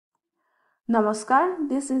Namaskar,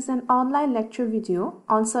 this is an online lecture video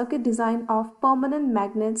on circuit design of permanent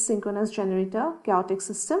magnet synchronous generator chaotic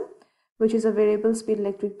system, which is a variable speed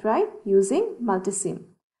electric drive using Multisim.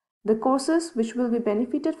 The courses which will be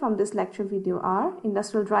benefited from this lecture video are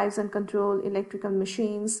industrial drives and control, electrical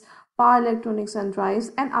machines, power electronics and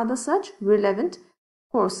drives, and other such relevant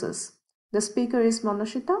courses. The speaker is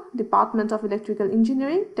Manashita, Department of Electrical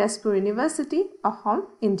Engineering, Tezpur University, Assam,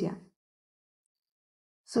 India.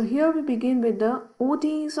 So here we begin with the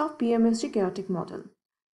ODEs of PMSG chaotic model.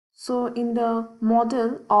 So in the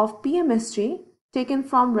model of PMSG taken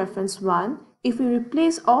from reference 1, if we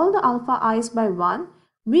replace all the alpha i's by 1,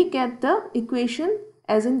 we get the equation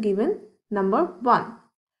as in given number 1.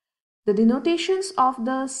 The denotations of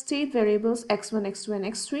the state variables x1, x2 and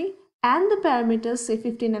x3 and the parameters say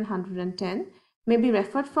 15 and 110 may be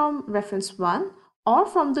referred from reference 1 or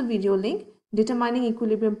from the video link Determining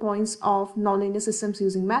Equilibrium Points of Nonlinear Systems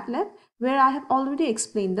using MATLAB, where I have already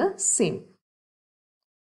explained the same.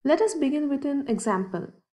 Let us begin with an example.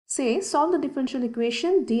 Say, solve the differential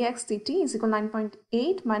equation dx dt is equal to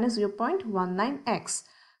 9.8 minus 0.19x.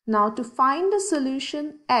 Now, to find the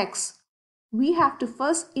solution x, we have to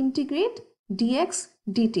first integrate dx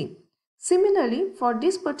dt. Similarly, for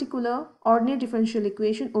this particular ordinary differential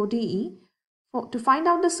equation ODE, to find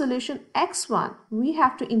out the solution x1, we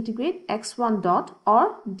have to integrate x1 dot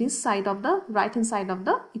or this side of the right hand side of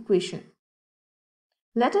the equation.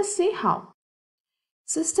 Let us see how.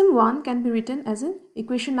 System 1 can be written as in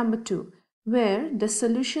equation number 2, where the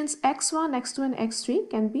solutions x1, x2 and x3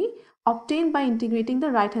 can be obtained by integrating the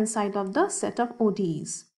right hand side of the set of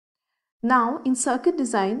ODEs. Now in circuit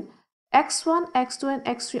design, x1, x2 and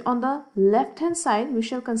x3 on the left hand side, we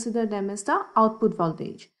shall consider them as the output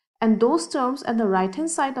voltage. And those terms at the right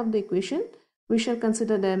hand side of the equation, we shall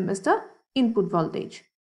consider them as the input voltage.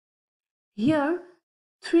 Here,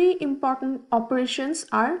 3 important operations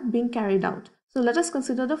are being carried out. So let us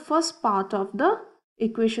consider the first part of the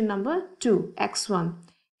equation number 2, x1.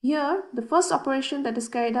 Here, the first operation that is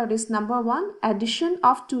carried out is number 1, addition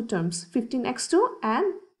of 2 terms, 15x2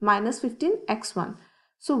 and minus 15x1.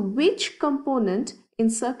 So which component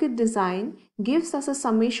in circuit design gives us a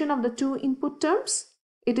summation of the 2 input terms?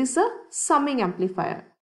 It is a summing amplifier.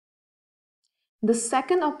 The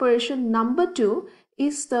second operation, number 2,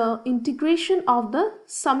 is the integration of the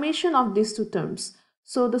summation of these 2 terms.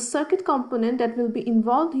 So the circuit component that will be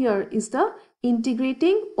involved here is the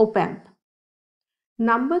integrating op-amp.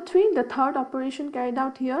 Number 3, the third operation carried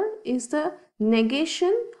out here is the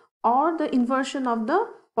negation or the inversion of the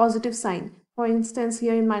positive sign. For instance,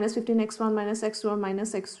 here in minus 15x1 minus x2 or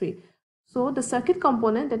minus x3. So the circuit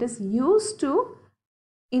component that is used to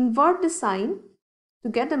invert the sign to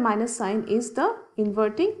get the minus sign is the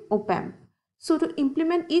inverting op-amp. So to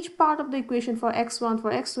implement each part of the equation for x1,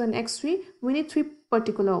 for x2 and x3, we need 3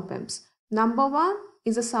 particular op-amps. Number 1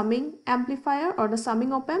 is a summing amplifier or the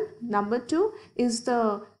summing op-amp. Number 2 is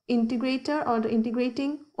the integrator or the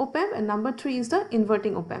integrating op-amp, and number 3 is the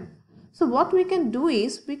inverting op-amp. So what we can do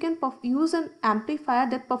is we can use an amplifier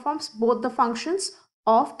that performs both the functions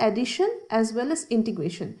of addition as well as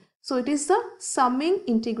integration. So it is the summing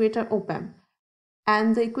integrator op-amp,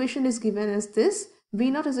 and the equation is given as this: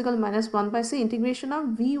 V0 is equal to minus 1 by say integration of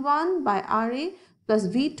V1 by RA plus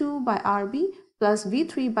V2 by RB plus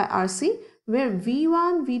V3 by RC, where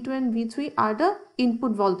V1, V2 and V3 are the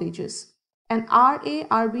input voltages and RA,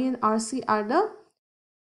 RB and RC are the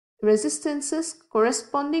resistances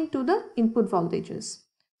corresponding to the input voltages.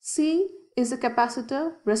 C is the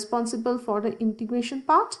capacitor responsible for the integration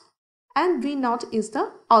part, and V0 is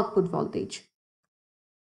the output voltage.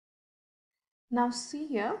 Now see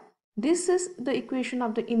here, this is the equation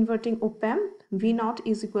of the inverting op-amp. V0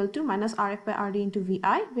 is equal to minus RF by RD into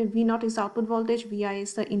VI, where V0 is the output voltage, VI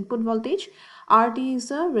is the input voltage, RD is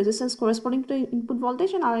the resistance corresponding to the input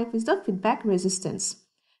voltage, and RF is the feedback resistance.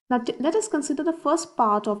 Now let us consider the first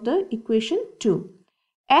part of the equation 2.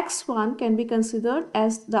 X1 can be considered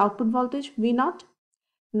as the output voltage V0.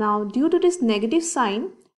 Now due to this negative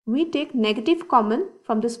sign, we take negative common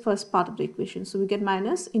from this first part of the equation. So we get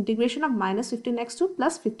minus integration of minus 15x2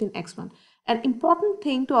 plus 15x1. An important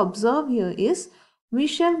thing to observe here is we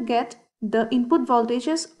shall get the input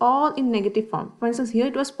voltages all in negative form. For instance, here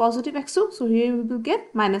it was positive x2, so here we will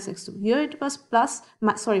get minus x2. Here it was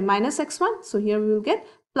minus x1, so here we will get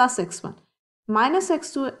plus x1. Minus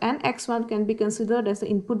x2 and x1 can be considered as the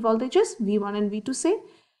input voltages, V1 and V2 say.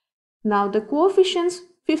 Now the coefficients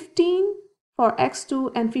 15 for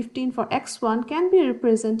x2 and 15 for x1 can be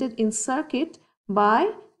represented in circuit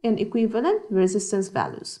by an equivalent resistance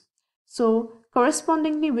values. So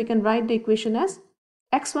correspondingly, we can write the equation as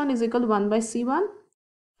x1 is equal to 1 by C1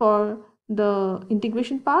 for the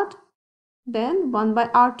integration part. Then 1 by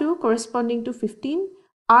R2 corresponding to 15.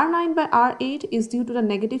 R9 by R8 is due to the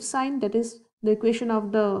negative sign, that is the equation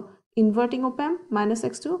of the inverting op-amp, minus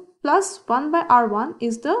X2, plus 1 by R1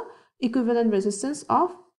 is the equivalent resistance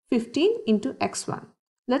of 15 into X1.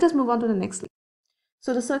 Let us move on to the next slide.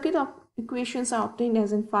 So the circuit of equations are obtained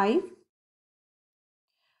as in 5.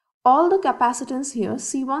 All the capacitance here,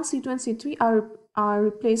 C1, C2 and C3 are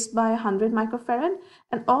replaced by 100 microfarad,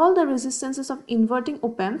 and all the resistances of inverting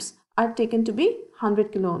op-amps are taken to be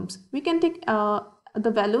 100 kilo ohms. We can take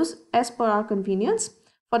the values as per our convenience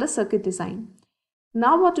for the circuit design.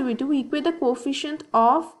 Now what do? We equate the coefficient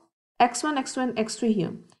of x1, x2 and x3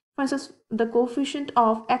 here. For instance, the coefficient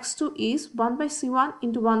of x2 is 1 by C1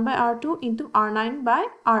 into 1 by R2 into R9 by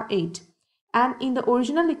R8. And in the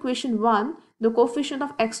original equation 1, the coefficient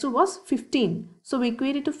of x2 was 15. So we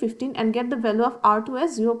equate it to 15 and get the value of R2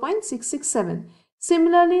 as 0.667.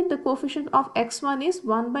 Similarly, the coefficient of x1 is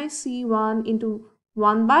 1 by C1 into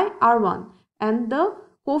 1 by R1. And the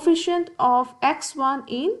coefficient of x1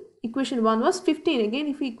 in equation 1 was 15. Again,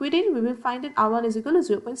 if we equate it, we will find that R1 is equal to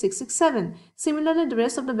 0.667. Similarly, the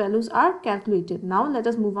rest of the values are calculated. Now, let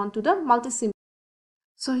us move on to the multisim.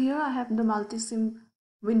 So here I have the multisim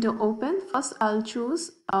window open. First, I'll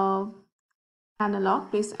choose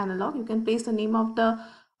analog, place analog. You can place the name of the,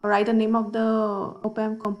 or write the name of the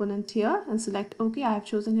op-amp component here and select OK. I have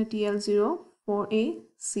chosen here TL0 4A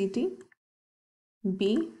CT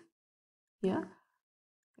B here.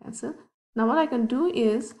 Cancel. Now what I can do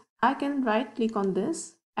is I can right click on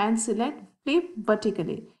this and select flip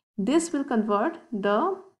vertically. This will convert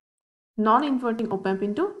the non-inverting op-amp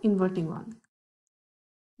into inverting one.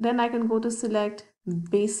 Then I can go to select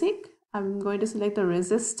basic. I'm going to select the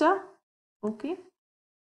resistor. Okay,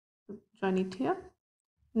 join it here.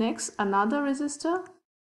 Next, another resistor.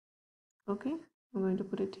 Okay, I'm going to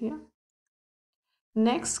put it here.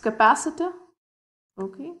 Next, capacitor.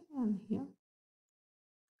 Okay, and here.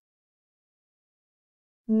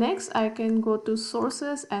 Next, I can go to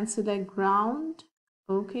sources and select ground.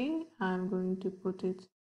 Okay, I'm going to put it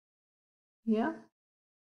here.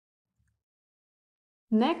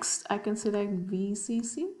 Next, I can select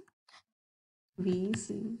VCC.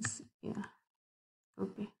 VCC, yeah.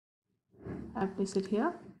 Okay, I place it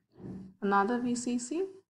here. Another VCC.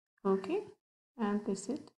 Okay, and place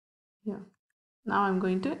it here. Now I'm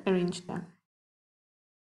going to arrange them.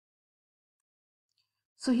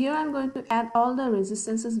 So here I'm going to add all the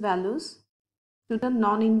resistances values to the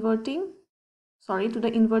to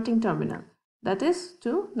the inverting terminal, that is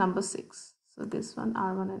to number 6. So this one,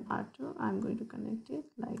 R1 and R2, I'm going to connect it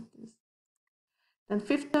like this. Then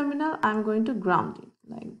fifth terminal, I'm going to ground it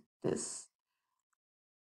like this.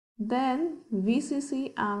 Then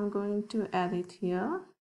VCC, I'm going to add it here.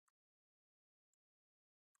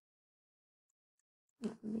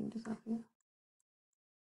 Bring this up here.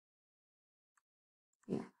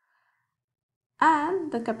 Yeah.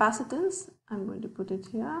 And the capacitance, I'm going to put it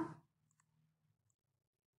here.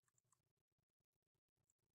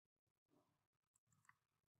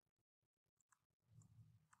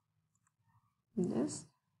 This.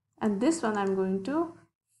 And this one I'm going to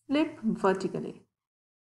flip vertically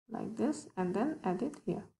like this and then add it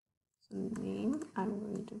here. So name, I'm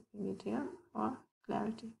going to bring it here for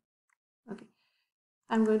clarity. Okay.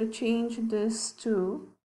 I'm going to change this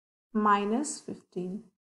to minus 15.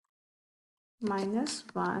 Minus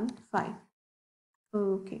 1, 5.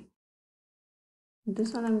 Okay.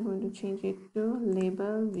 This one I'm going to change it to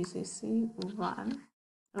label VCC 1.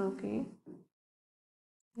 Okay.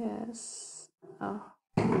 Yes. Oh.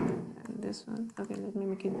 And this one. Okay, let me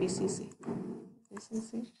make it VCC.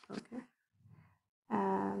 VCC. Okay.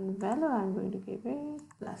 And value I'm going to give it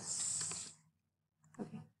plus.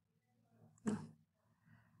 Okay. No.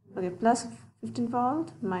 Okay, plus 15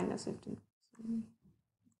 volt, minus 15.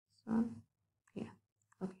 So here.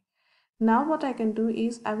 Okay. Now what I can do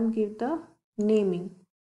is I will give the naming.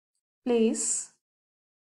 Place.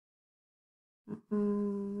 Let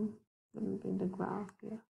me bring the graph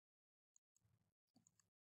here.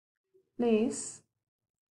 Place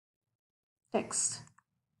text.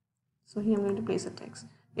 So here I'm going to place a text.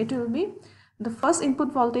 It will be the first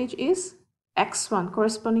input voltage is X1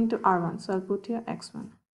 corresponding to R1. So I'll put here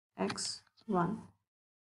X1. X1.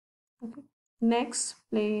 Okay. Next,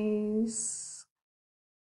 place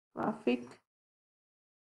graphic.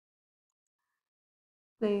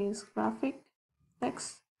 Place graphic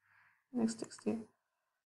text. Next text here.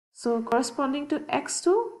 So corresponding to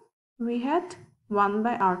X2, we had 1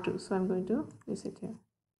 by R2. So I'm going to place it here.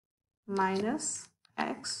 Minus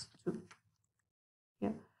X2. Yeah.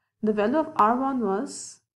 The value of R1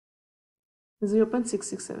 was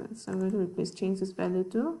 0.667. So I'm going to change this value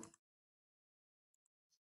to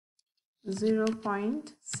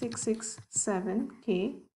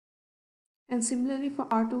 0.667K. And similarly for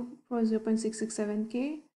R2 for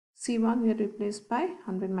 0.667K, C1 we had replaced by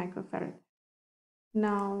 100 microfarad.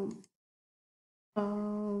 Now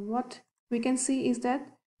what we can see is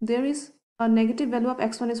that there is a negative value of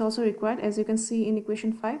x1 is also required, as you can see in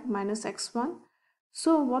equation 5, minus x1.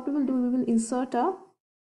 So what we will do, we will insert a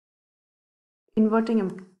inverting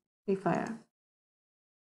amplifier,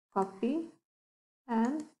 copy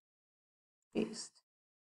and paste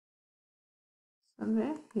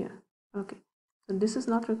somewhere here. Okay, so this is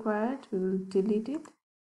not required, we will delete it.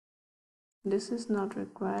 This is not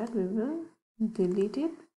required, we will delete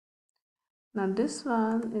it. Now this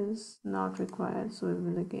one is not required, so we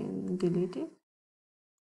will again delete it,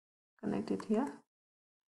 connect it here,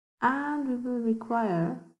 and we will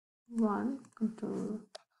require one Control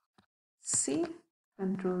C,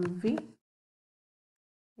 Control V.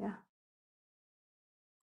 Yeah,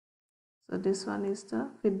 so this one is the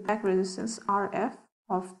feedback resistance RF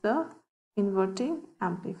of the inverting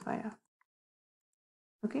amplifier.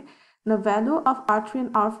 Okay, the value of R3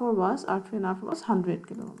 and R4 was 100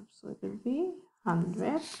 kilo ohms, so it will be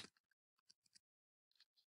 100.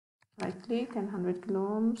 Right click and 100 kilo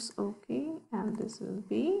ohms. Okay, and this will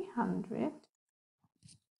be 100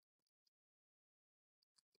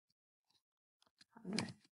 kilo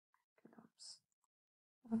ohms.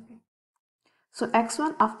 Okay, so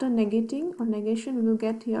x1 after negating or negation we will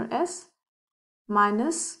get here as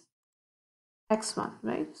minus x1,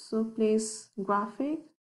 right? So place graphic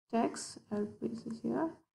text, I'll place it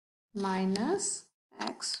here, minus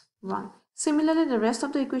x1. Similarly, the rest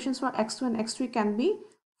of the equations for x2 and x3 can be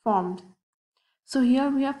formed. So here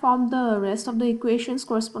we have formed the rest of the equations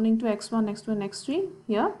corresponding to x1, x2 and x3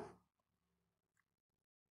 here.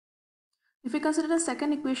 If we consider the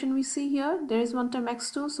second equation, we see here there is one term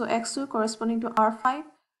x2, so x2 corresponding to R5,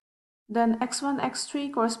 then x1,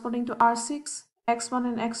 x3 corresponding to R6, x1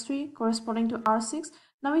 and x3 corresponding to R6.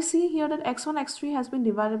 Now we see here that x1, x3 has been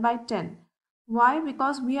divided by 10. Why?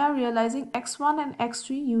 Because we are realizing x1 and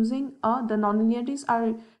x3 using the nonlinearities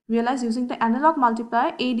are realized using the analog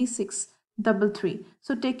multiplier AD633.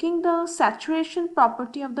 So taking the saturation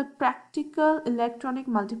property of the practical electronic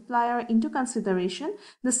multiplier into consideration,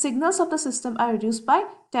 the signals of the system are reduced by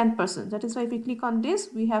 10%. That is why if we click on this,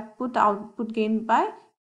 we have put output gain by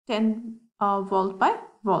 10 volt by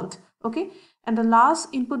volt. Okay, and the last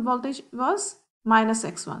input voltage was minus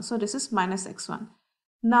x1, so this is minus x1.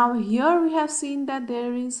 Now here we have seen that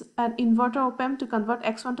there is an inverter op-amp to convert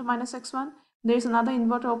x1 to minus x1. There is another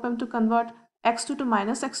inverter op-amp to convert x2 to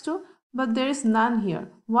minus x2, but there is none here.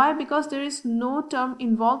 Why? Because there is no term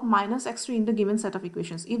involved minus x3 in the given set of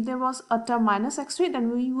equations. If there was a term minus x3, then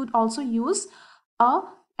we would also use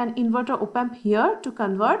an inverter op-amp here to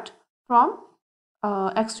convert from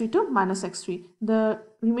x3 to minus x3. The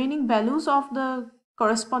remaining values of the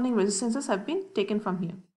corresponding resistances have been taken from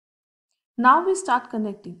here. Now we start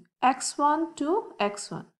connecting x1 to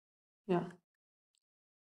x1. Yeah.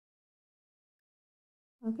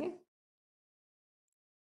 Okay.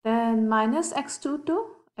 Then minus x2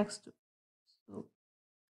 to x2. So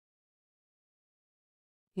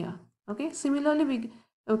yeah. Okay. Similarly, we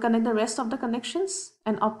connect the rest of the connections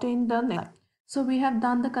and obtain the next. So we have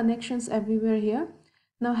done the connections everywhere here.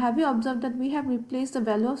 Now have you observed that we have replaced the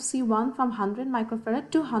value of C1 from 100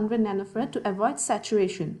 microfarad to 100 nanofarad to avoid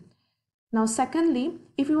saturation. Now secondly,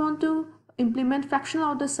 if you want to implement fractional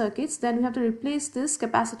order circuits, then we have to replace this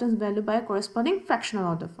capacitance value by a corresponding fractional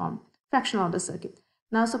order circuit.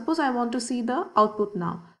 Now suppose I want to see the output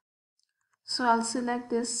now. So I'll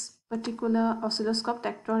select this particular oscilloscope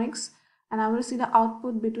Tektronix and I will see the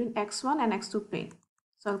output between x1 and x2 plane.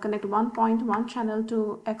 So I'll connect 1.1 channel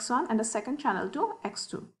to x1 and the second channel to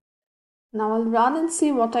x2. Now I'll run and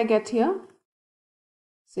see what I get here.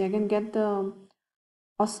 See, I can get the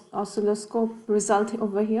oscilloscope result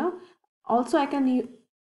over here. Also, I can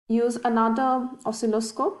use another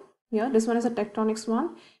oscilloscope here. This one is a Tektronix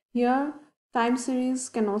one. Here, time series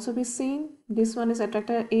can also be seen. This one is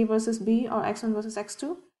attractor A versus B or x1 versus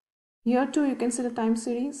x2. Here too, you can see the time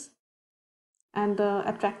series and the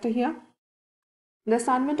attractor here. The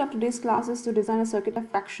assignment of today's class is to design a circuit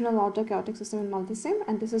of fractional order chaotic system in Multisim,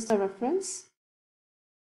 and this is the reference.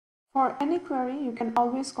 For any query, you can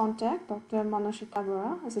always contact Dr. Manashita,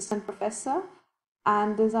 Borah, Assistant Professor,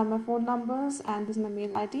 and these are my phone numbers and this is my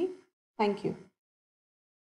mail ID. Thank you.